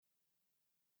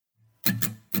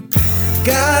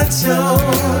God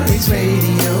Stories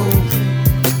Radio,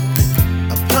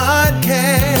 a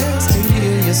podcast to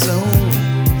heal your soul,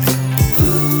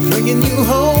 bringing you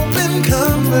hope and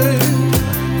comfort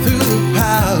through the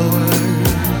power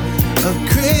of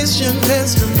Christian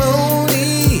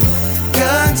testimony.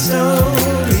 God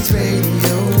Stories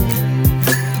Radio,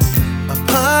 a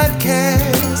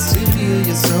podcast to heal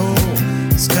your soul,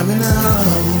 is coming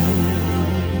out.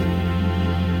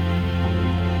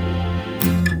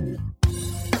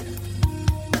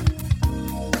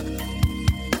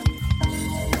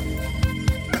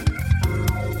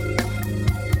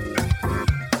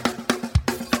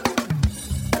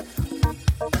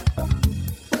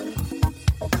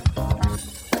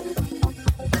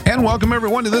 And welcome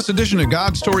everyone to this edition of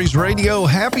God Stories Radio.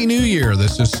 Happy New Year.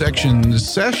 This is session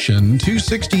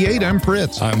 268. I'm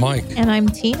Fritz. I'm Mike. And I'm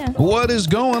Tina. What is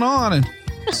going on?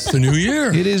 It's the new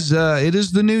year. It is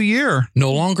the new year.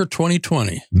 No longer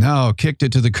 2020. No, kicked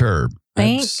it to the curb.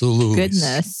 Thank Absolutely.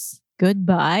 goodness.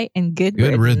 Goodbye and good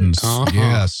riddance. Uh-huh.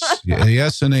 Yes.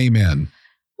 Yes and amen.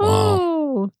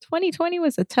 Oh, 2020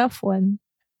 was a tough one.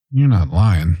 You're not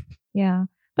lying. Yeah.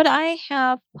 But I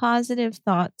have positive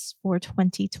thoughts for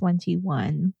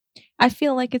 2021. I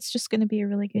feel like it's just going to be a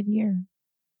really good year.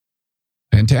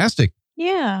 Fantastic.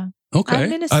 Yeah. Okay. I'm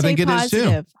going to I stay think it is too.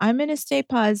 positive. I'm going to stay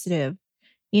positive,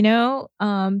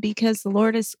 because the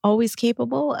Lord is always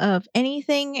capable of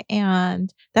anything,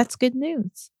 and that's good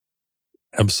news.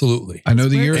 Absolutely. I know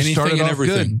the year Anything started and off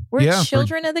everything. good. We're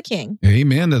children of the King.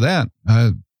 Amen to that.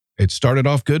 It started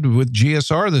off good with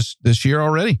GSR this year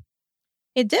already.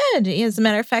 It did. As a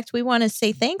matter of fact, we want to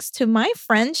say thanks to my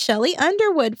friend Shelly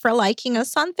Underwood for liking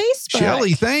us on Facebook.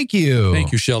 Shelly, thank you.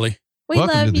 Thank you, Shelley. We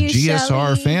Welcome love to the you, GSR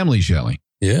Shelley. family, Shelly.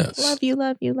 Yes. Love you,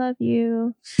 love you, love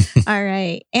you. All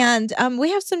right. And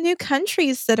we have some new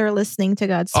countries that are listening to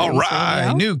God's All Stories right.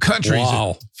 Radio. New countries.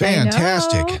 Wow.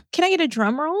 Fantastic. I know. Can I get a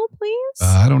drum roll, please?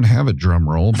 I don't have a drum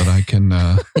roll, but I can.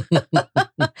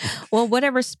 Well,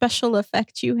 whatever special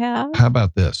effect you have. How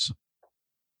about this?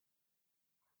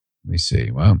 Let me see.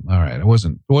 Well, all right. It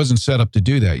wasn't set up to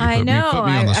do that. You I put know.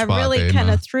 me on the I spot, really babe. kind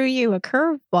of threw you a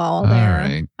curveball All there.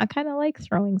 right. I kind of like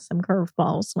throwing some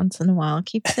curveballs once in a while. It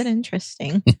keeps it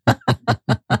interesting.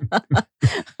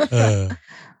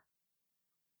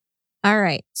 All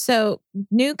right. So,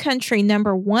 new country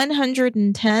number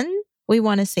 110. We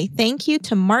want to say thank you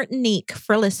to Martinique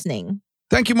for listening.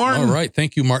 Thank you, Martin. All right.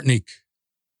 Thank you, Martinique.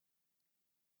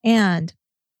 And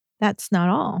that's not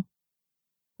all.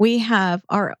 We have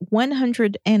our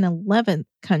 111th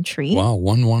country. Wow.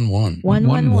 111.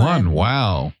 111.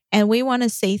 Wow. And we want to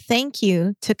say thank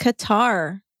you to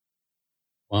Qatar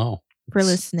Wow. for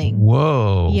listening.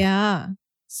 Whoa. Yeah.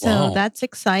 So Wow. that's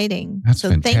exciting. That's so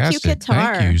fantastic. thank you,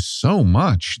 Qatar. Thank you so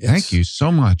much. Yes. Thank you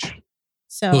so much.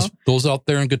 So Those out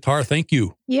there in guitar, thank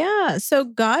you. yeah, so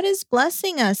God is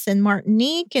blessing us in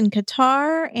Martinique and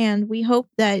Qatar, and we hope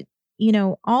that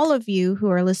all of you who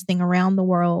are listening around the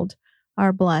world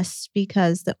are blessed,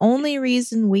 because the only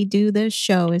reason we do this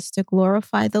show is to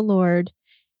glorify the Lord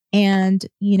and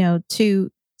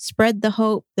to spread the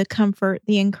hope, the comfort,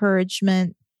 the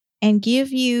encouragement, and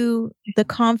give you the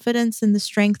confidence and the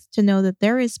strength to know that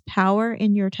there is power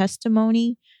in your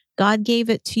testimony. God gave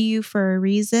it to you for a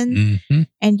reason, Mm-hmm.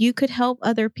 and you could help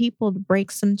other people to break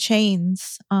some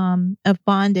chains of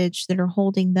bondage that are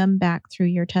holding them back through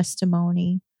your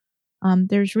testimony.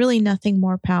 There's really nothing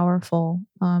more powerful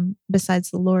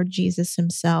besides the Lord Jesus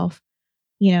himself.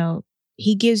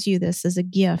 He gives you this as a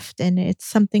gift, and it's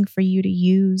something for you to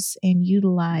use and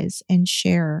utilize and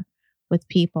share with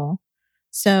people.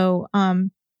 So,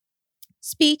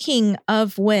 speaking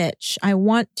of which, I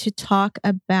want to talk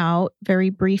about very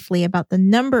briefly about the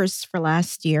numbers for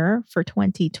last year, for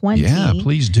 2020. Yeah,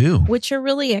 please do. Which are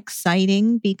really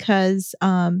exciting because,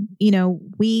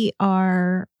 we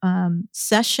are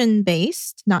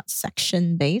session-based, not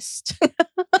section-based.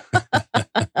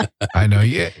 I know.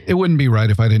 Yeah, it wouldn't be right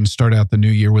if I didn't start out the new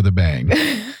year with a bang.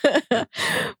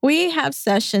 We have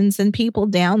sessions and people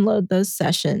download those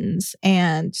sessions.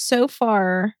 And so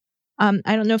far, I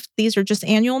don't know if these are just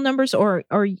annual numbers or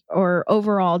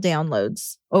overall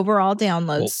downloads. Overall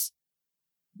downloads.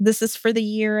 This is for the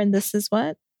year, and this is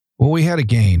what? Well, we had a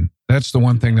gain. That's the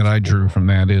one thing that I drew from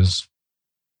that is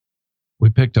we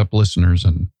picked up listeners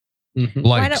and Mm-hmm.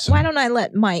 likes. Why don't I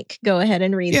let Mike go ahead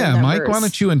and read the Yeah, numbers? Mike, why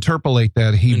don't you interpolate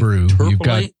that Hebrew you've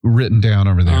got Interpolate? written down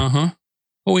over there? Uh-huh.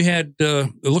 Well, we had,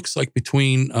 it looks like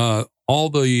between all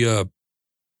the,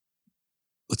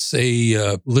 let's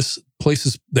say,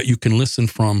 places that you can listen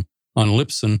from on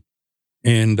Libsyn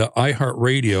and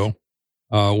iHeartRadio,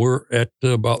 we're at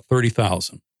about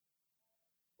 30,000.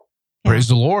 Praise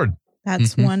the Lord.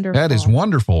 That's Mhm. wonderful. That is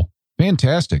wonderful.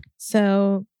 Fantastic.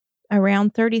 So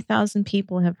around 30,000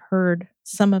 people have heard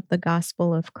some of the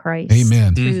gospel of Christ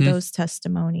Amen. through Mhm. those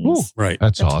testimonies. Right.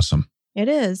 That's awesome. It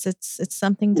is. It's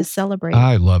something to celebrate,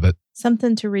 I love it.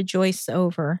 something to rejoice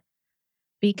over,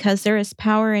 because there is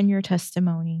power in your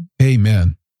testimony.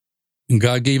 Amen. And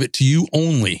God gave it to you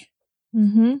only.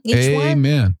 Each one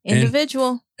Amen.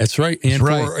 individual. That's right. That's And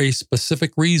right. for a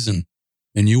specific reason.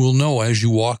 And you will know as you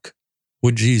walk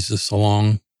with Jesus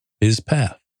along his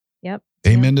path. Yep.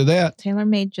 Amen to that. Tailor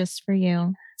made just for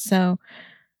you. So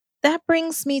that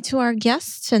brings me to our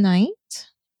guest tonight.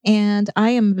 And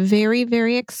I am very,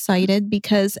 very excited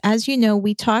because, as you know,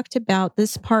 we talked about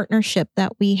this partnership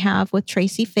that we have with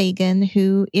Tracy Fagan,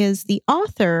 who is the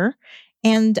author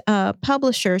and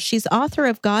publisher. She's author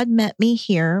of God Met Me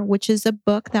Here, which is a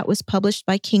book that was published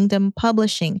by Kingdom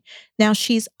Publishing. Now,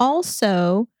 she's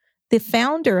also the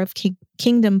founder of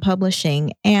Kingdom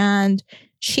Publishing, and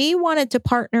she wanted to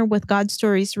partner with God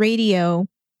Stories Radio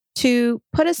to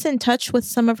put us in touch with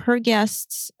some of her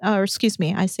guests, or excuse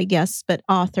me, I say guests, but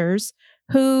authors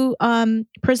who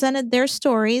presented their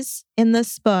stories in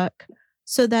this book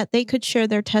so that they could share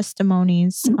their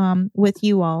testimonies with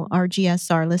you all, our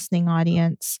GSR listening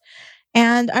audience.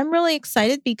 And I'm really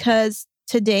excited because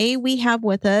today we have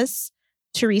with us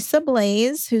Teresa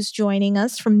Blaze, who's joining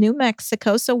us from New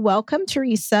Mexico. So welcome,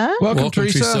 Teresa. Welcome,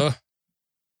 Teresa.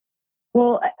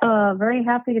 Well, very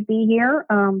happy to be here.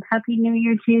 Happy New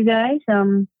Year to you guys.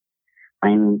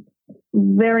 I'm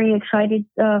very excited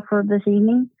for this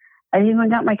evening. I even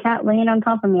got my cat laying on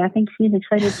top of me. I think she's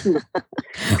excited too.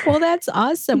 Well, that's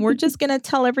awesome. We're just going to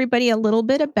tell everybody a little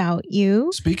bit about you.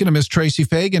 Speaking of Miss Tracy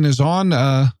Fagan is on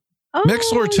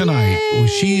Mixlr tonight. Yay.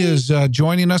 She is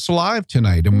joining us live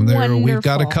tonight. And we've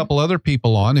got a Wonderful. couple other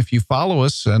people on. If you follow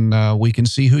us, and we can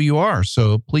see who you are.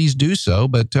 So please do so.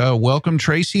 But welcome,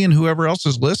 Tracy, and whoever else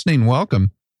is listening.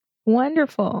 Welcome.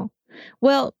 Wonderful.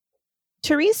 Well,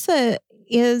 Teresa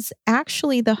is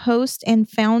actually the host and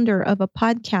founder of a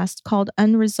podcast called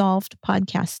Unresolved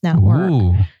Podcast Network.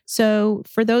 Ooh. So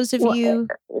for those of you...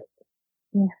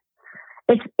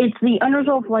 It's the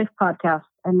Unresolved Life podcast,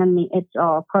 and then it's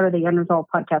part of the Unresolved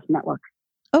Podcast Network.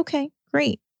 Okay,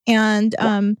 great. And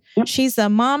Yep. she's a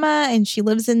mama and she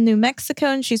lives in New Mexico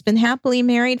and she's been happily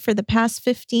married for the past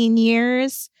 15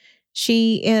 years.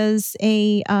 She is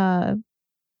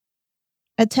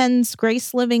attends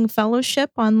Grace Living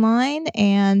Fellowship online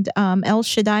and El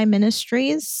Shaddai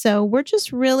Ministries. So we're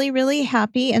just really, really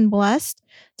happy and blessed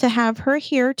to have her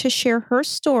here to share her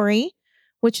story,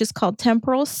 which is called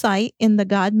Temporal Sight in the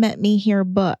God Met Me Here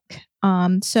book.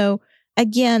 So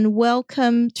again,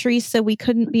 welcome, Teresa. We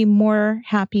couldn't be more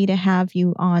happy to have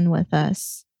you on with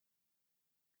us.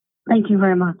 Thank you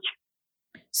very much.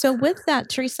 So with that,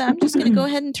 Teresa, I'm just going to go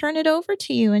ahead and turn it over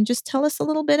to you and just tell us a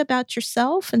little bit about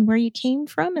yourself and where you came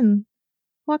from and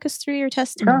walk us through your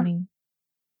testimony.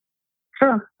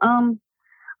 Sure.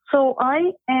 So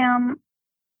I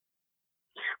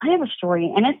have a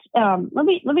story, and it's let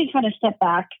me kind of step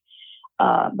back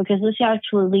because this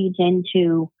actually leads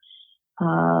into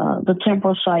the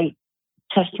temporal sight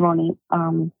testimony.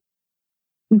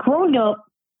 Growing up,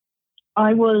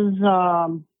 I was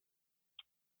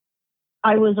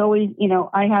always,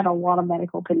 I had a lot of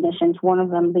medical conditions. One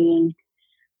of them being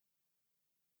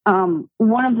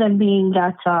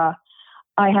that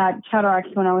I had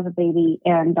cataracts when I was a baby,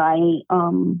 and I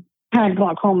had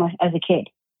glaucoma as a kid.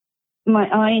 My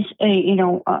eyes, I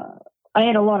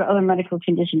had a lot of other medical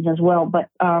conditions as well, but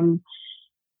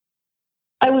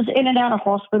I was in and out of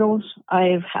hospitals.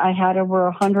 I had over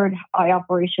 100 eye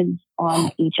operations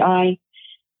on each eye.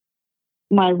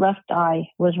 My left eye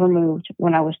was removed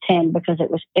when I was 10 because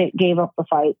it gave up the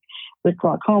fight with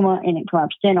glaucoma and it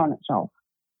collapsed in on itself.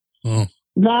 Oh.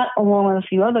 That, along with a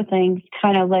few other things,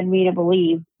 kind of led me to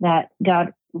believe that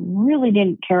God really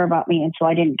didn't care about me until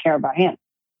I didn't care about him.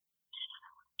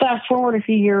 Fast forward a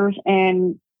few years,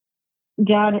 and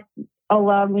God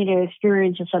allowed me to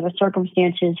experience a set of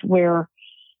circumstances where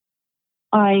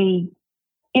I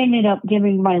ended up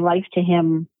giving my life to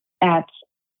him as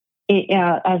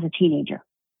a teenager.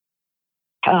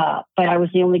 But I was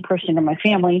the only Christian in my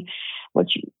family,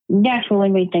 which naturally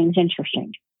made things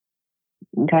interesting.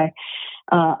 Okay.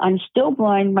 I'm still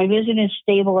blind. My vision is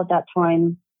stable at that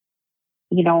time.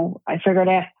 I figured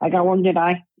I got one good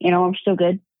eye. I'm still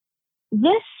good.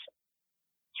 This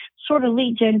sort of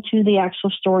leads into the actual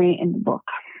story in the book.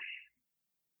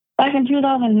 Back in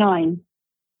 2009,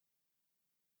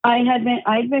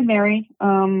 I'd been married.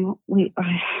 We've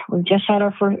had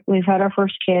our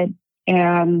first kid,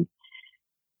 and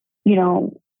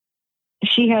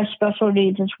she has special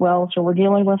needs as well. So we're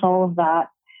dealing with all of that.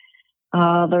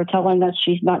 They're telling us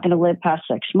she's not going to live past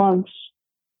 6 months.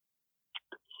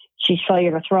 She's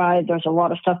failure to thrive. There's a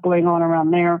lot of stuff going on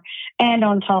around there. And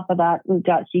on top of that, we've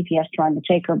got CPS trying to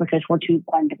take her because we're too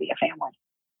blind to be a family.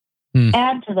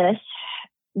 Add to this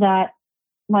that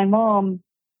my mom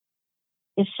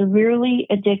is severely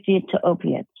addicted to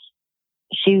opiates.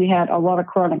 She had a lot of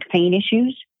chronic pain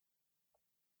issues.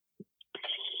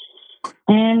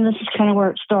 And this is kind of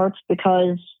where it starts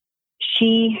because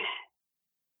she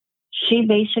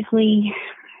basically,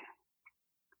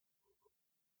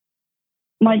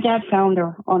 my dad found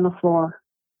her on the floor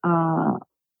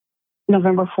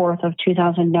November 4th of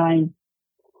 2009,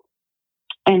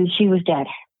 and she was dead.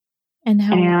 And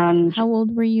how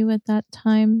old were you at that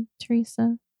time,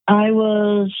 Teresa?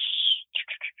 I'm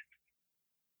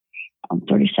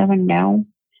 37 now,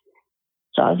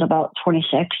 so I was about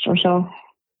 26 or so.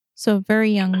 So a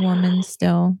very young woman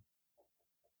still.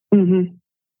 Mm-hmm.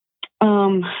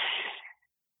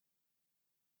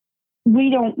 We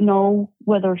don't know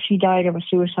whether she died of a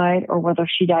suicide or whether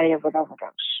she died of an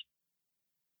overdose.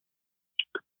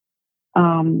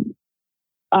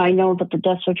 I know that the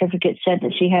death certificate said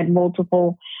that she had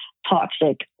multiple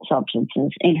toxic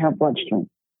substances in her bloodstream.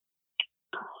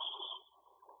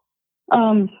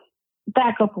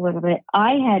 Back up a little bit.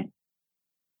 I had,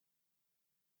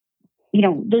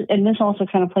 and this also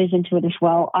kind of plays into it as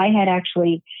well. I had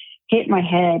actually hit my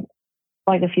head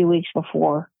like a few weeks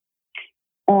before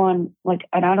on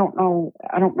and I don't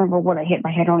remember what I hit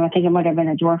my head on. I think it might have been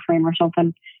a door frame or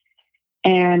something.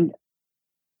 And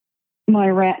my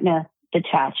retina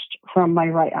detached from my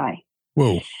right eye.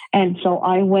 Whoa. And so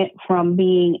I went from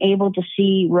being able to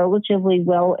see relatively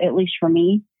well, at least for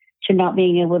me, to not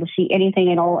being able to see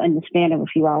anything at all in the span of a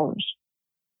few hours.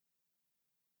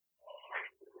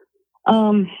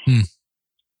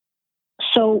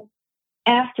 So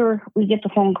after we get the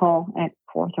phone call at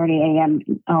 4:30 a.m.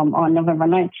 On November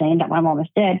 9th saying that my mom is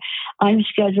dead, I'm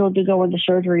scheduled to go into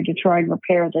surgery to try and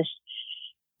repair this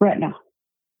retina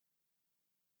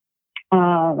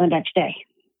the next day.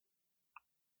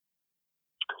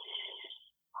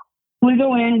 We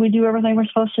go in, we do everything we're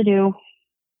supposed to do.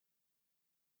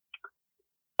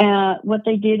 What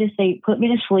they did is they put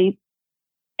me to sleep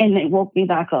and they woke me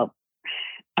back up.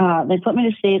 They put me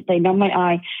to sleep, they numbed my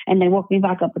eye, and they woke me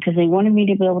back up because they wanted me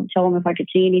to be able to tell them if I could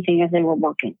see anything as they were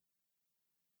working.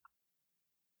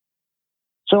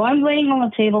 So I'm laying on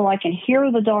the table. I can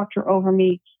hear the doctor over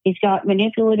me. He's got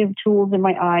manipulative tools in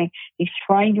my eye. He's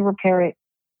trying to repair it.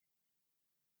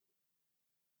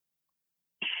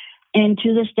 And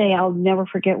to this day, I'll never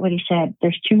forget what he said.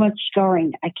 There's too much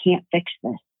scarring. I can't fix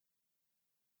this.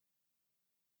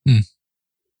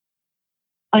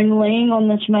 I'm laying on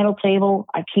this metal table.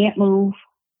 I can't move.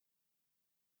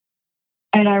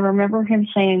 And I remember him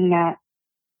saying that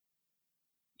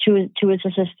to his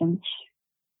assistants.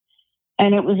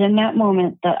 And it was in that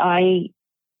moment that I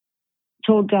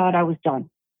told God I was done.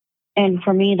 And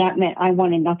for me, that meant I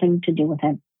wanted nothing to do with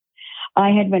him.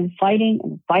 I had been fighting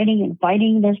and fighting and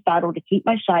fighting this battle to keep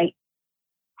my sight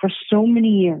for so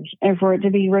many years. And for it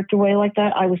to be ripped away like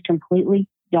that, I was completely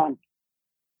done.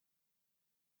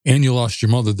 And you lost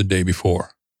your mother the day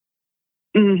before.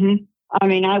 Mm-hmm. I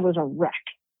mean, I was a wreck.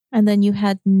 And then you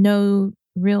had no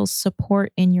real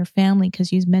support in your family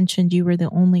because you mentioned you were the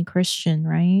only Christian,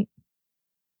 right?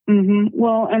 Mm-hmm.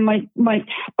 Well, and my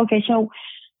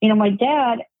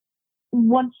dad,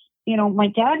 once, my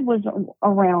dad was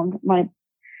around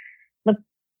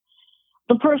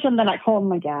the person that I called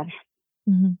my dad,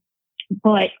 mm-hmm.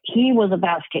 but he was a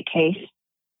basket case.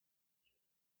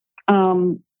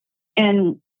 And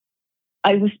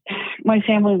my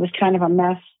family was kind of a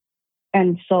mess.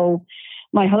 And so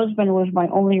my husband was my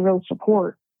only real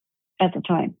support at the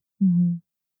time. Mm-hmm.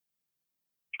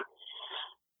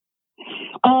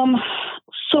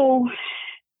 So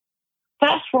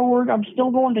fast forward, I'm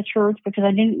still going to church because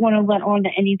I didn't want to let on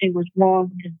that anything was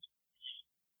wrong because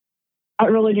I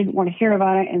really didn't want to hear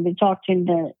about it. And they talked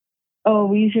into,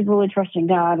 you should really trust in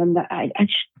God. And I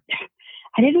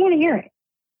didn't want to hear it,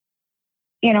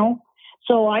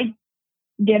 So I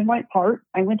did my part.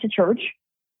 I went to church.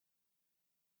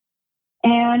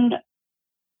 And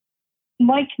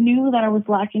Mike knew that I was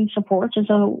lacking support, and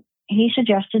so he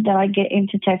suggested that I get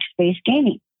into text-based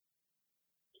gaming.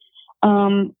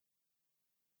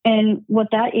 And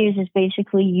what that is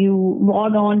basically you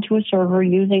log on to a server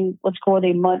using what's called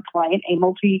a MUD client, a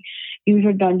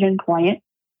multi-user dungeon client,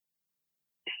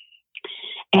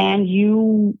 and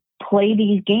you play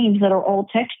these games that are all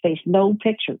text-based, no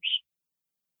pictures.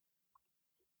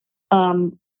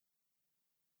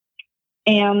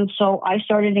 And so I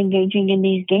started engaging in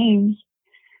these games,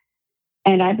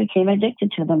 And I became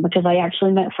addicted to them because I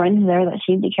actually met friends there that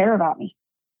seemed to care about me.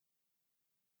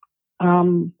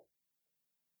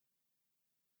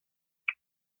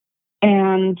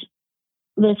 And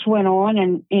this went on,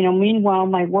 and meanwhile,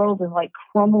 my world is like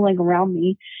crumbling around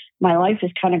me. My life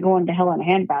is kind of going to hell in a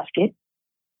handbasket.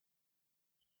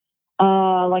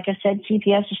 Like I said,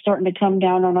 CPS is starting to come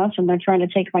down on us, and they're trying to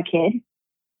take my kid.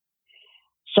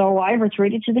 So I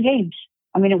retreated to the games.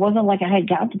 I mean, it wasn't like I had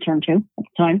God to turn to at the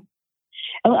time.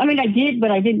 I mean, I did, but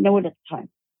I didn't know it at the time.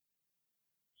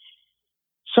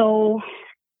 So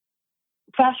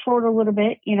fast forward a little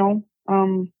bit,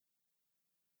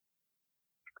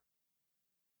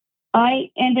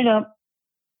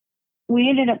 we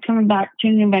ended up coming back to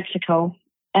New Mexico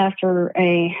after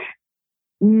a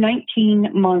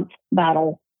 19-month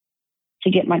battle to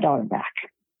get my daughter back.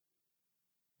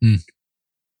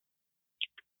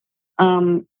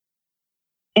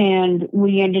 And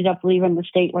we ended up leaving the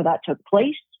state where that took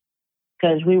place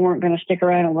because we weren't going to stick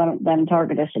around and let them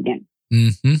target us again.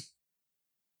 Mm-hmm.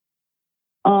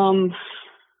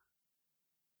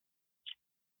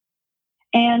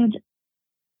 And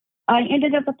I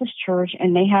ended up at this church,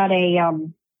 and they had a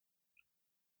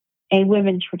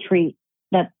women's retreat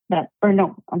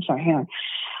hang on.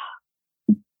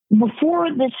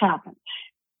 Before this happened,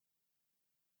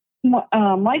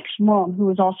 Mike's mom, who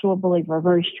was also a believer, a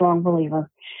very strong believer,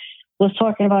 was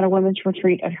talking about a women's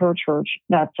retreat at her church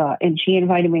and she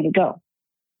invited me to go.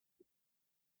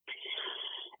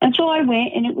 And so I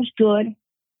went, and it was good.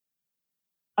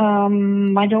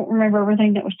 I don't remember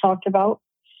everything that was talked about,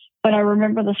 but I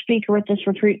remember the speaker at this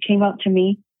retreat came up to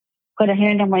me, put a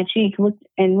hand on my cheek, looked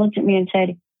at me and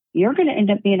said, "You're going to end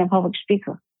up being a public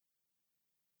speaker."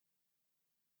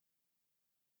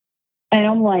 And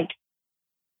I'm like,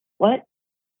 "What?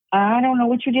 I don't know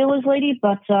what your deal is, lady,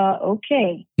 but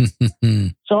okay."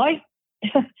 So I,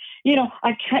 you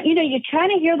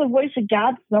kind of hear the voice of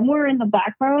God somewhere in the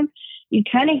background. You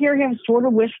kind of hear him sort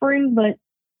of whispering, but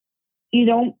you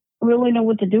don't really know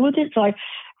what to do with it. So I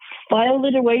filed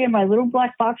it away in my little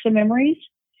black box of memories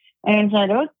and said,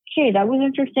 "Okay, that was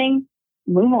interesting.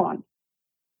 Move on."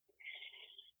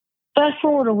 Fast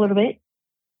forward a little bit,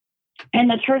 and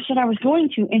the church that I was going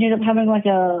to ended up having like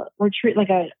a retreat, like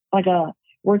a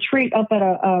retreat up at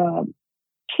a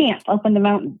camp up in the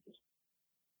mountains.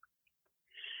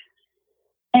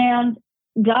 And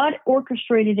God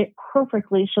orchestrated it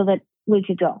perfectly so that we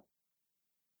could go,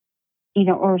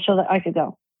 or so that I could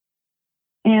go.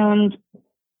 And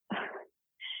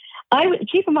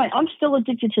keep in mind, I'm still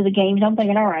addicted to the games. I'm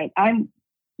thinking, all right, I'm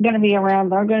going to be around.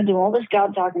 They're going to do all this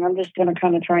God talking. I'm just going to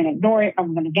kind of try and ignore it.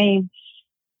 I'm going to game.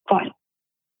 Fine.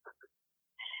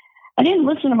 I didn't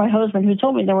listen to my husband, who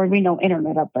told me there would be no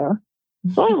internet up there.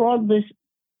 So I logged this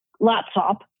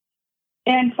laptop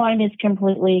and find it's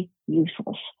completely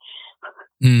useless.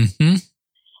 Mm-hmm.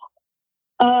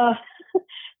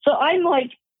 So I'm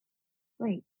like,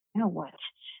 wait, now what?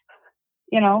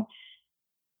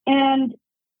 And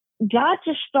God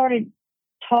just started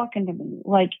talking to me.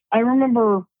 Like, I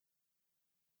remember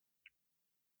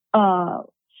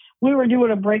we were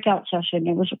doing a breakout session.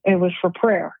 It was for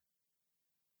prayer.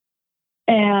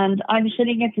 And I'm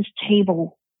sitting at this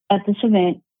table at this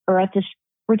event or at this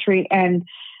retreat, and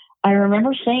I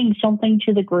remember saying something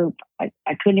to the group. I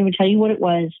couldn't even tell you what it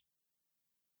was.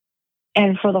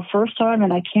 And for the first time,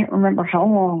 and I can't remember how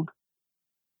long,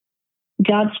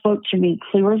 God spoke to me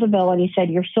clear as a bell, and he said,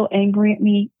 "You're still angry at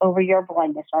me over your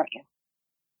blindness, aren't you?"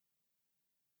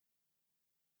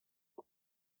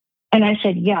 And I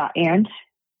said, "Yeah, and?"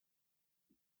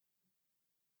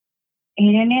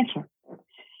 He didn't answer.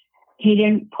 He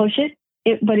didn't push it,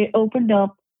 but it opened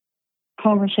up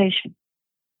conversation.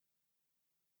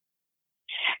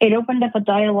 It opened up a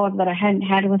dialogue that I hadn't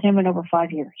had with him in over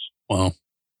 5 years. Wow.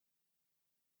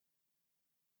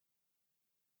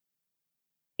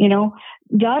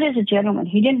 God is a gentleman.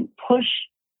 He didn't push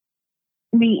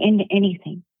me into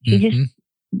anything. He just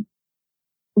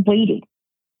waited.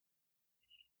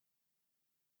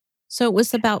 So it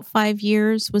was about 5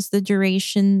 years was the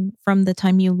duration from the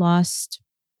time you lost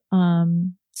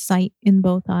sight in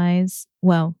both eyes.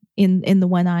 Well, in the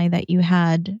one eye that you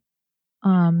had,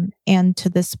 and to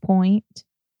this point.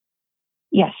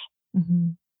 Yes. Mm-hmm.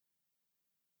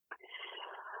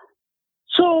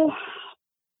 So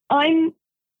I'm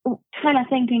kind of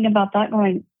thinking about that,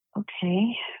 going,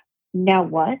 okay, now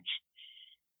what?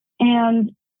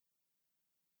 And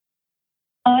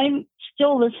I'm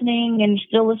still listening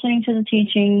to the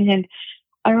teachings. And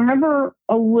I remember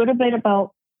a little bit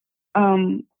about,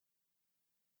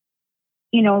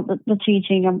 the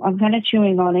teaching. I'm kind of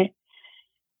chewing on it.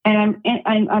 And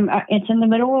it's in the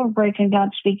middle of a break, and God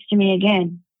speaks to me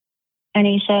again, and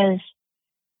He says,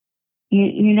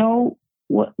 "You know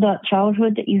what that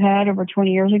childhood that you had over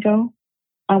 20 years ago?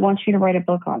 I want you to write a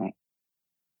book on it."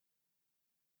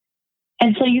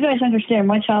 And so you guys understand,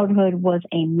 my childhood was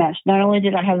a mess. Not only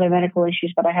did I have the medical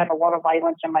issues, but I had a lot of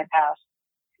violence in my past.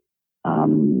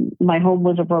 My home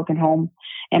was a broken home,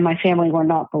 and my family were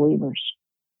not believers.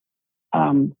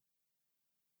 And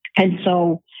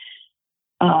so,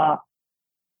 for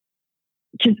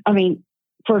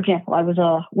example, I was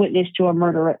a witness to a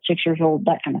murder at 6 years old,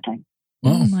 that kind of thing.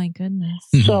 Oh my goodness.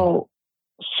 So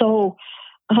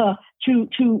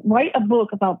to write a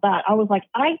book about that, I was like,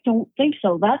 I don't think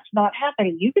so. That's not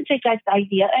happening. You could take that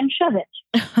idea and shove it.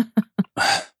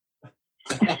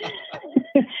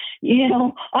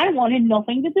 I wanted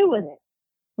nothing to do with it.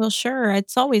 Well, sure.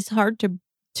 It's always hard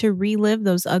to relive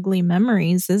those ugly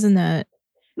memories, isn't it?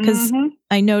 Because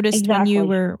I noticed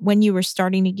when you were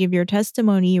starting to give your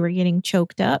testimony, you were getting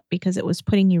choked up because it was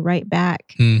putting you right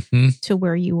back to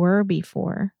where you were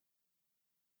before.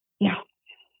 Yeah.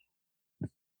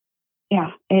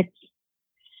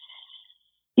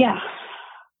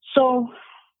 So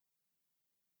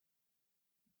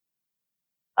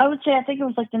I would say, I think it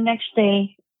was like the next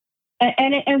day,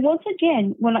 and once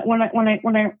again, when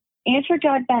I answered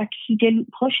God back, He didn't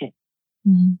push it.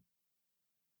 Mm-hmm.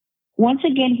 Once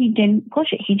again, He didn't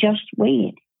push it. He just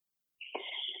waited.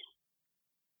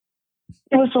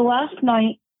 It was the last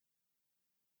night,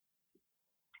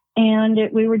 and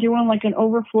we were doing like an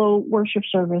overflow worship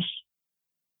service,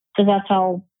 because that's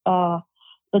how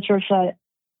the church that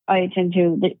I attend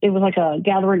to, it was like a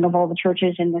gathering of all the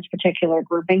churches in this particular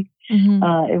grouping.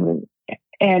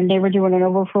 And they were doing an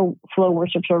overflow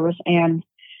worship service, and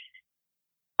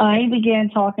I began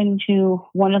talking to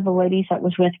one of the ladies that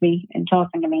was with me and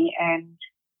talking to me, and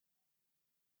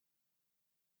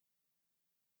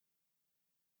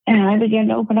I began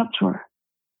to open up to her.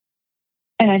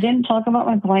 And I didn't talk about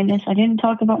my blindness. I didn't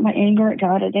talk about my anger at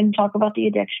God. I didn't talk about the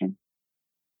addiction.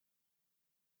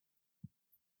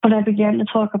 But I began to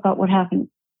talk about what happened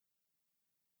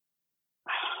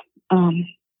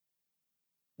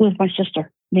with my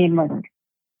sister being murdered.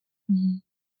 Mm-hmm.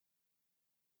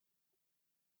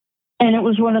 And it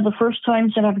was one of the first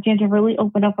times that I began to really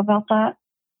open up about that,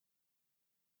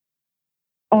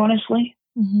 honestly.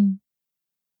 Mm-hmm.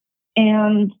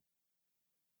 And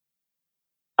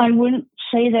I wouldn't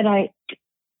say that I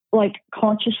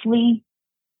consciously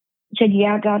said,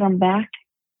 "Yeah, God, I'm back."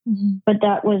 Mm-hmm. But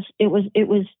it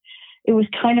was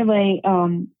kind of a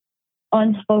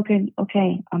unspoken,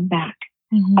 "Okay, I'm back."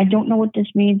 Mm-hmm. I don't know what this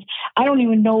means. I don't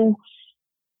even know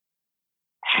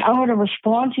how to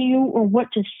respond to you or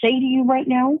what to say to you right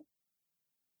now,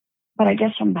 but I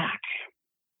guess I'm back.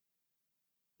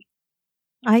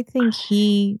 I think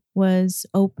He was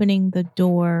opening the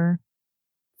door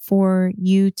for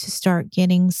you to start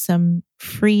getting some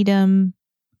freedom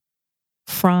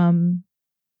from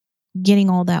getting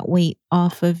all that weight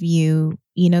off of you,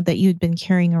 that you'd been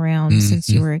carrying around since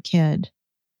you were a kid,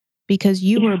 because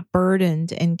you were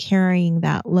burdened and carrying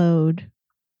that load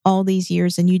all these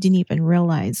years, and you didn't even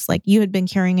realize, like, you had been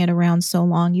carrying it around so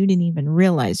long, you didn't even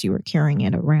realize you were carrying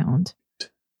it around.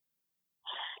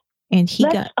 And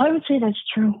I would say that's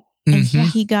true. And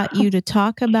He got you to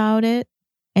talk about it.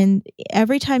 And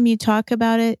every time you talk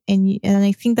about it, and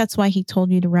I think that's why He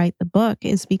told you to write the book,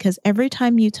 is because every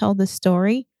time you tell the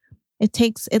story,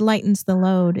 it lightens the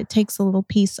load. It takes a little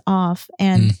piece off.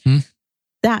 And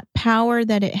that power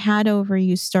that it had over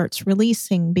you starts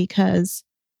releasing, because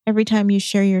every time you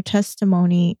share your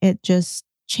testimony, it just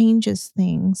changes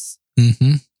things.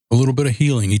 A little bit of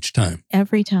healing each time.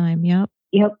 Every time. Yep.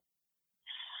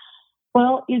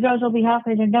 Well, you guys will be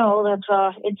happy to know that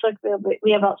it took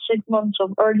we about 6 months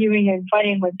of arguing and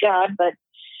fighting with God, but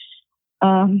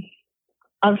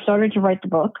I've started to write the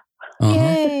book.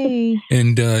 Yay!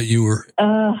 And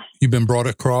you've been brought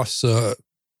across a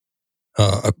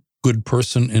good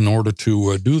person in order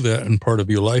to do that, and part of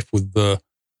your life with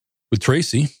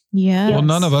Tracy. Yeah. Well,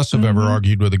 none of us have ever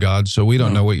argued with a God, so we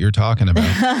don't know what you're talking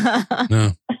about.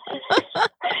 No.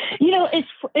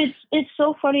 It's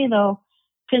so funny though,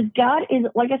 because God is,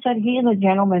 like I said, He is a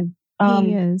gentleman.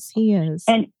 He is.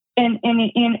 And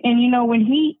when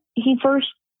he first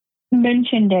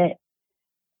mentioned it,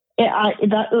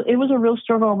 it was a real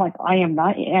struggle. I'm like, I am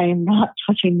not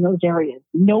touching those areas.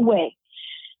 No way.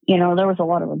 There was a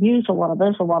lot of abuse, a lot of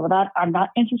this, a lot of that. I'm not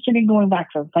interested in going back.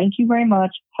 So thank you very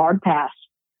much. Hard pass.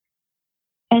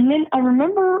 And then I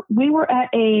remember we were at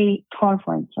a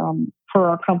conference for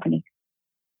our company.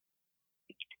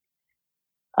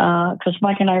 Because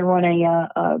Mike and I run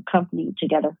a company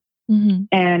together. Mm-hmm.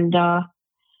 And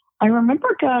I remember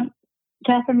God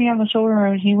tapping me on the shoulder,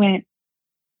 and he went,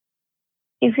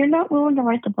 "If you're not willing to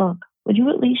write the book, would you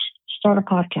at least start a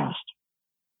podcast?"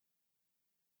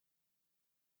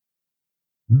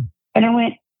 And I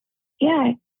went, "Yeah,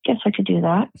 I guess I could do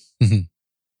that." Mhm.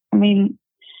 I mean,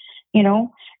 you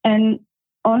know, and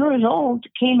unresolved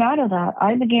came out of that.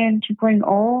 I began to bring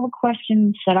all the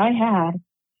questions that I had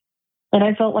that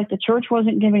I felt like the church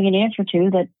wasn't giving an answer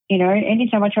to. That, you know,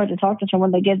 anytime I tried to talk to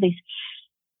someone, they give these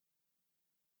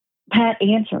pat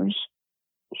answers.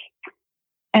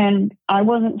 And I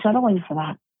wasn't settling for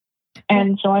that.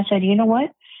 And so I said, you know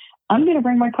what? I'm going to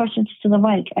bring my questions to the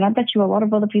mic. And I bet you a lot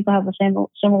of other people have the same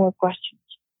similar questions.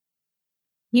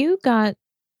 You got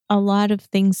a lot of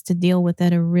things to deal with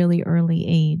at a really early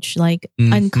age, like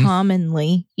Mhm.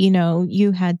 uncommonly, you know,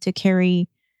 you had to carry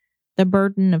the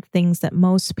burden of things that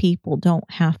most people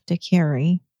don't have to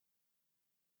carry.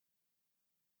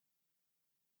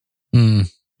 Mm,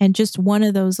 And just one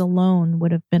of those alone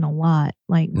would have been a lot.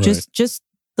 Like Right. just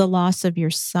the loss of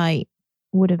your sight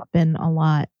would have been a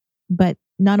lot. But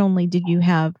not only did you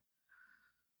have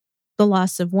the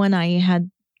loss of one eye,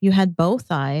 you had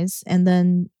both eyes, and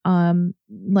then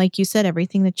like you said,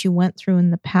 everything that you went through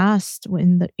in the past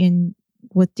in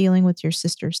with dealing with your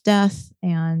sister's death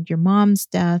and your mom's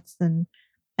death, and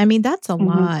I mean that's a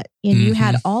lot. And you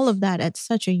had all of that at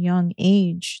such a young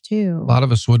age too. A lot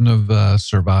of us wouldn't have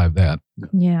survived that.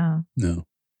 Yeah. no.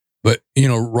 But, you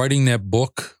know, writing that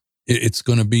book, it's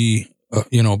going to be,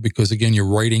 you know, because again, you're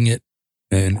writing it,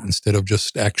 and instead of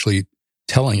just actually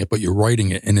telling it, but you're writing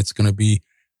it, and it's going to be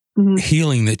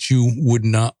healing that you would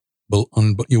not,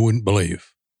 you wouldn't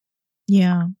believe.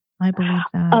 Yeah, I believe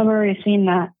that. I've already seen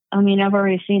that. I mean, I've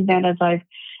already seen that as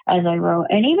I wrote,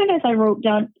 and even as I wrote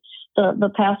down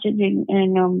the passage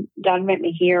in God Met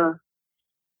Me Here.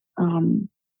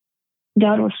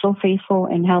 God was so faithful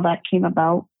in how that came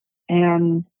about,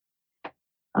 and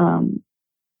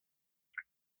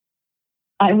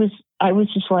I was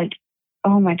just like,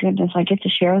 oh my goodness, I get to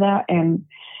share that, and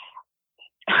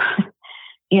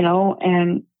you know,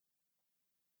 and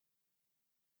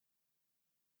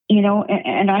you know,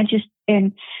 and I just,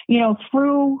 and you know,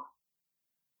 through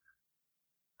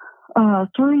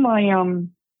my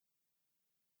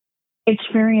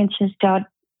experiences, God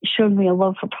showed me a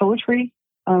love for poetry,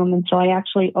 and so I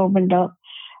actually opened up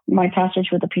my passage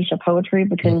with a piece of poetry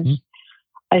because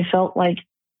I felt like,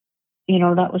 you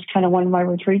know, that was kind of one of my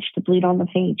retreats, to bleed on the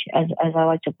page, as I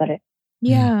like to put it.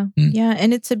 Yeah, yeah,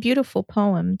 and it's a beautiful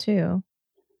poem too.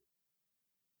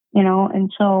 You know,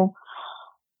 and so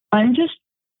I'm just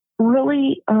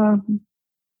really, I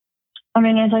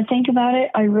mean, as I think about it,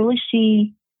 I really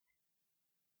see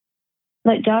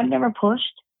that God never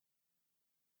pushed.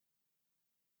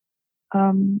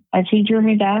 As he drew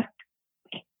me back,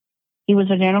 he was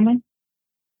a gentleman.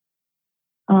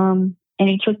 And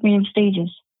he took me in stages.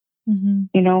 You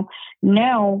know,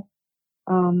 now,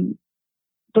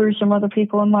 through some other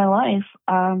people in my life,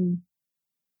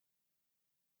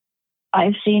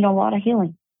 I've seen a lot of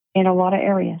healing in a lot of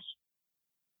areas.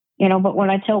 You know, but when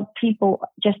I tell people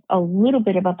just a little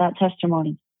bit about that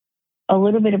testimony, a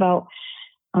little bit about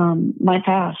my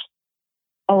past,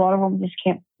 a lot of them just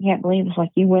can't believe. It's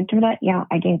like, you went through that? Yeah,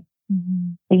 I did.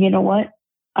 And you know what?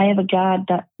 I have a God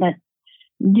that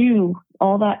knew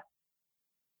all that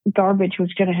garbage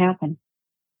was going to happen.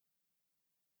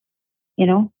 You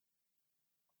know?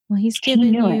 Well, he's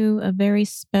given you a very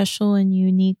special and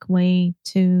unique way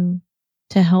to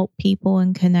help people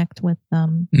and connect with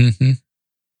them.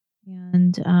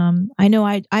 And I know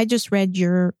I just read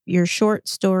your short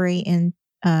story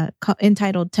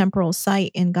entitled Temporal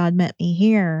Sight in God Met Me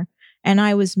Here, and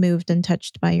I was moved and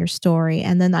touched by your story.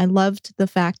 And then I loved the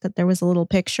fact that there was a little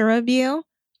picture of you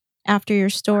after your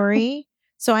story.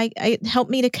 So it helped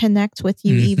me to connect with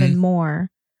you even more,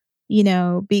 you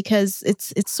know, because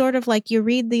it's sort of like you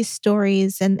read these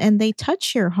stories and they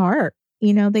touch your heart,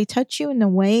 you know, they touch you in a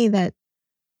way that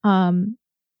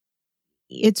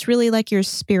it's really like your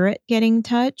spirit getting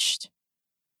touched.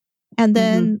 And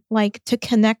then like to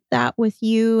connect that with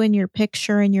you and your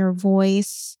picture and your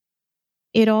voice,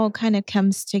 it all kind of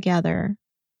comes together.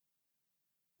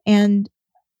 And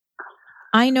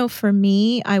I know for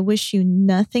me, I wish you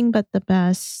nothing but the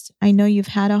best. I know you've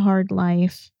had a hard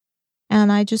life,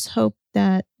 and I just hope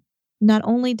that not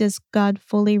only does God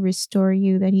fully restore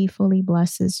you, that he fully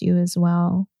blesses you as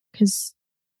well, because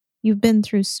you've been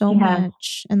through so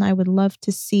much, and I would love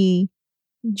to see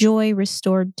joy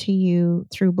restored to you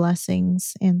through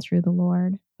blessings and through the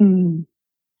Lord. You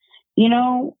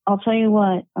know, I'll tell you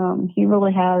what, he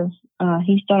really has,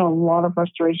 he's done a lot of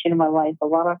restoration in my life, a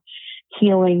lot of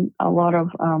healing, a lot of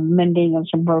mending of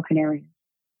some broken areas.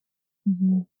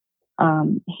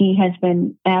 Mm-hmm. He has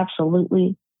been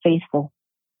absolutely faithful.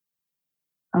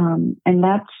 And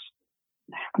that's,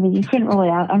 I mean, you couldn't really,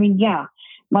 yeah,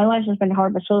 my life has been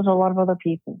hard, but so has a lot of other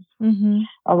people's. Mm-hmm.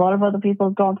 A lot of other people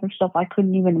have gone through stuff I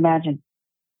couldn't even imagine.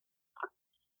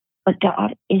 But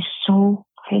God is so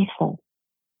faithful.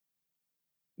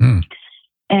 Mm.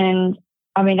 And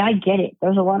I mean, I get it.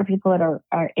 There's a lot of people that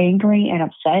are angry and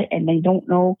upset and they don't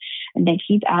know and they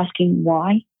keep asking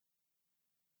why.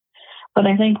 But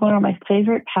I think one of my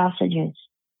favorite passages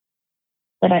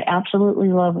that I absolutely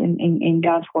love in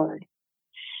God's Word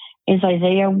is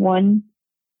Isaiah 1,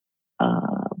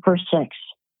 verse 6.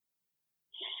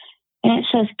 And it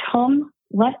says, "Come,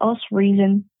 let us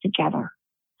reason together.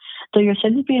 Though your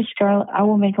sins be as scarlet, I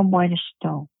will make them white as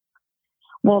snow."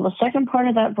 Well, the second part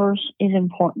of that verse is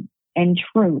important and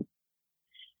true.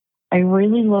 I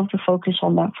really love to focus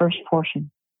on that first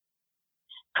portion.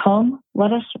 Come,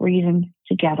 let us reason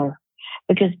together.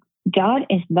 Because God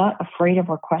is not afraid of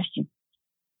our questions.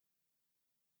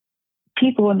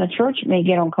 People in the church may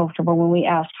get uncomfortable when we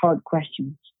ask hard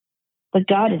questions, but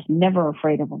God is never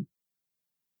afraid of them.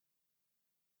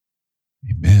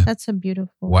 Amen. That's a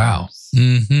beautiful Wow. verse.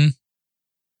 Mm-hmm.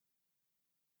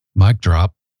 Mic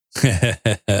drop.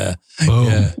 Boom.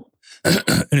 Yeah.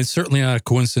 And it's certainly not a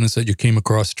coincidence that you came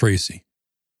across Tracy.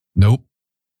 Nope.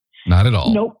 Not at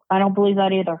all. Nope, I don't believe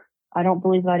that either.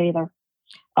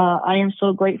 I am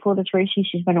so grateful to Tracy.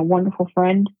 She's been a wonderful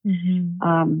friend.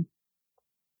 Mm-hmm.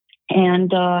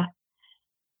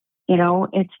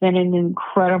 It's been an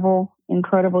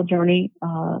incredible journey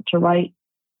to write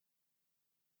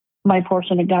my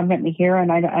portion of God Met Me Here,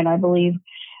 and I believe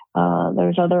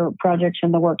there's other projects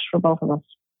in the works for both of us.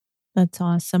 That's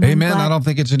awesome. Amen. I don't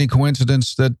think it's any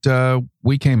coincidence that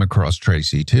we came across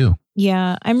Tracy too.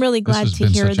 Yeah, I'm really glad has to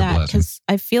been hear such a that, blessing. because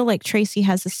I feel like Tracy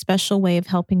has a special way of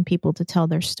helping people to tell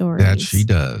their stories. That she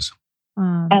does.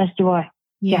 As do I.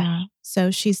 Yeah. Yes.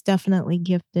 So she's definitely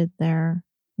gifted there.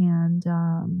 And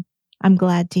I'm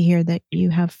glad to hear that you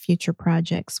have future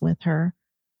projects with her.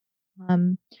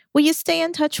 Will you stay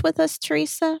in touch with us,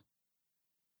 Teresa?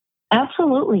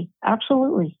 Absolutely.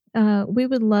 We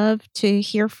would love to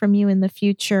hear from you in the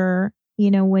future,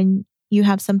 when you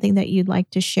have something that you'd like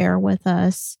to share with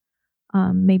us,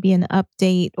 maybe an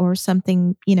update or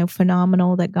something,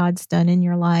 phenomenal that God's done in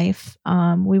your life.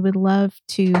 We would love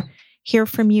to hear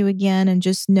from you again and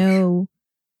just know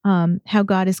how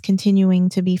God is continuing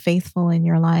to be faithful in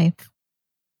your life.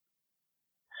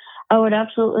 I would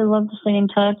absolutely love to stay in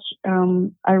touch.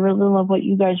 I really love what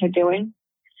you guys are doing.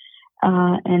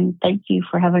 And thank you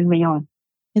for having me on.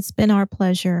 It's been our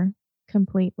pleasure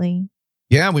completely.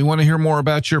 Yeah, we want to hear more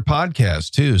about your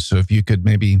podcast too. So if you could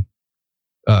maybe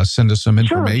send us some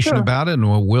information Sure. about it,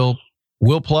 and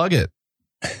we'll plug it.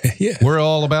 Yeah. We're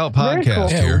all about Very cool.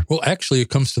 podcasts Yeah. here. Well, actually, it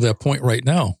comes to that point right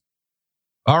now.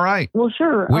 All right. Well,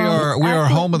 sure. We are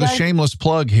actually, home of the guys, shameless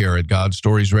plug here at God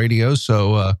Stories Radio.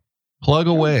 So plug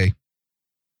away.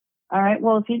 All right.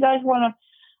 Well, if you guys want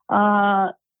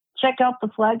to check out the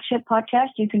flagship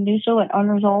podcast, you can do so at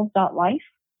unresolved.life.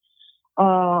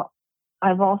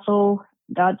 I've also,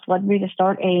 God's led me to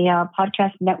start a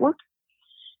podcast network,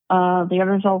 the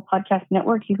Unresolved Podcast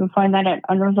Network. You can find that at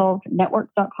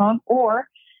unresolvednetwork.com, or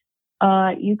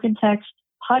you can text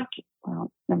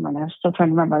well, never mind. I was still trying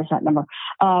to memorize that number.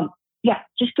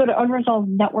 Just go to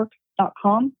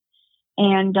unresolvednetwork.com,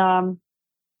 and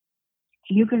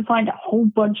you can find a whole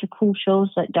bunch of cool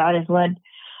shows that God has led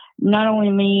not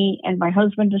only me and my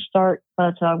husband to start,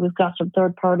 but we've got some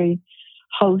third-party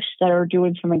hosts that are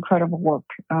doing some incredible work.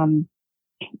 I'm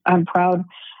proud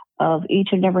of each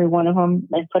and every one of them.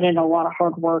 They put in a lot of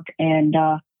hard work, and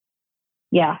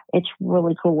it's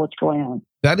really cool what's going on.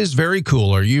 That is very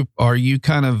cool. Are you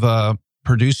kind of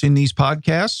producing these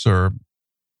podcasts, or?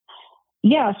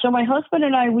 Yeah. So my husband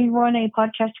and I, we run a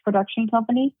podcast production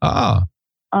company.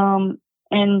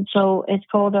 And so it's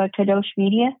called Kadosh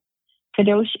Media.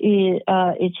 Kadosh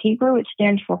is Hebrew. It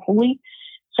stands for holy,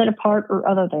 set apart, or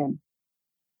other than.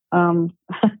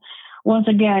 Once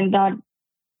again, God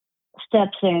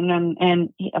steps in,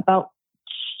 and about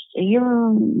a year,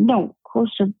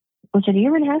 close to, was it a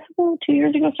year and a half ago, 2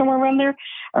 years ago, somewhere around there,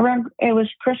 it was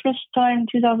Christmas time,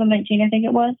 2019, I think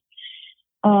it was.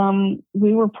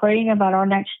 We were praying about our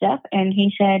next step, and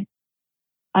he said,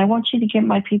 "I want you to give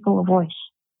my people a voice."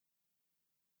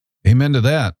 Amen to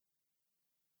that.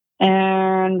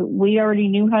 And we already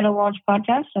knew how to launch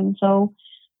podcasts, and so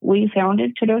we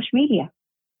founded Kadosh Media.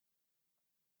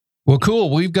 Well,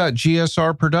 cool. We've got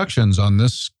GSR Productions on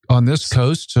this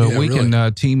coast, so we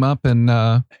can team up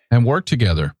and work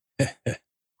together.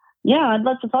 yeah, I'd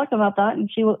love to talk about that and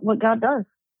see what God does.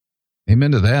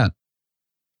 Amen to that.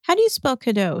 How do you spell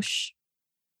kadosh?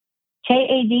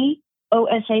 Kadosh.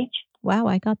 Wow,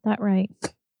 I got that right.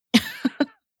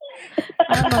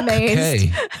 I'm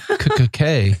amazed.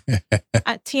 K.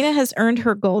 Tina has earned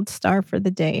her gold star for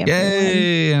the day. Everyone.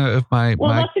 Yay! If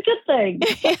Well, that's a good thing.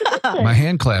 Yeah. my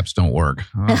hand claps don't work.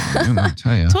 Oh, I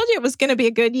tell you. Told you it was going to be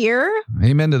a good year.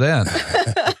 Amen to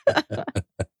that.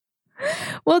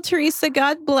 Well, Teresa,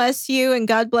 God bless you and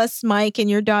God bless Mike and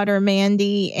your daughter,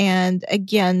 Mandy. And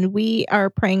again, we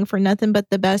are praying for nothing but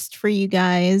the best for you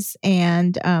guys,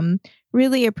 and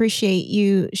really appreciate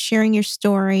you sharing your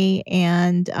story,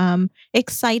 and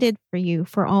excited for you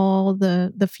for all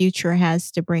the future has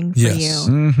to bring for Yes.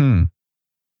 you. Mm-hmm.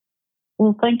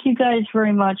 Well, thank you guys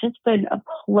very much. It's been a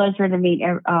pleasure to meet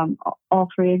all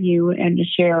three of you and to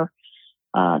share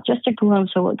just a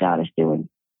glimpse of what God is doing.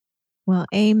 Well,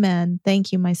 amen.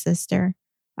 Thank you, my sister.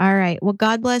 All right. Well,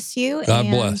 God bless you. God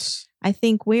and bless. I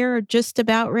think we're just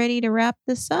about ready to wrap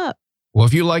this up. Well,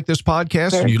 if you like this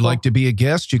podcast Very and you'd cool. like to be a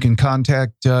guest, you can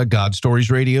contact God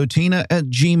Stories Radio Tina at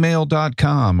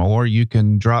gmail.com, or you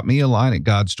can drop me a line at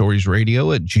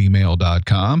godstoriesradio at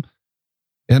gmail.com.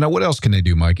 And what else can they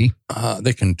do, Mikey?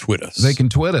 They can twit us. They can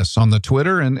twit us on the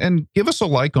Twitter and give us a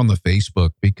like on the Facebook,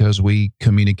 because we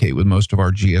communicate with most of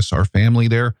our GSR family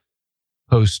there.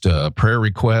 Post prayer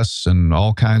requests and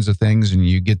all kinds of things, and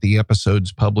you get the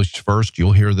episodes published first.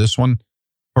 You'll hear this one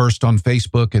first on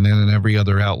Facebook, and then in every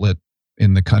other outlet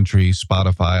in the country: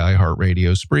 Spotify,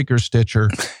 iHeartRadio, Spreaker, Stitcher,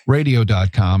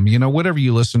 radio.com. You know, whatever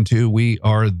you listen to, we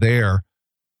are there.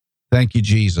 Thank you,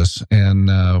 Jesus.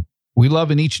 And we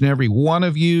love in each and every one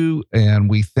of you, and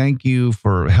we thank you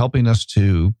for helping us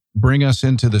to bring us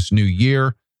into this new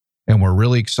year. And we're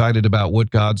really excited about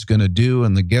what God's going to do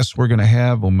and the guests we're going to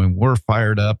have. I mean, we're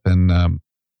fired up. And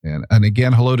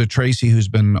again, hello to Tracy, who's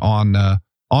been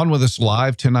on with us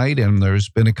live tonight. And there's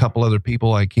been a couple other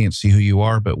people. I can't see who you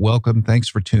are, but welcome. Thanks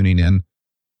for tuning in.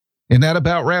 And that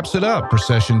about wraps it up for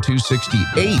session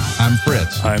 268. I'm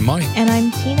Fritz. I'm Mike. And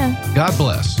I'm Tina. God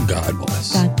bless. God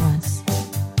bless. God bless.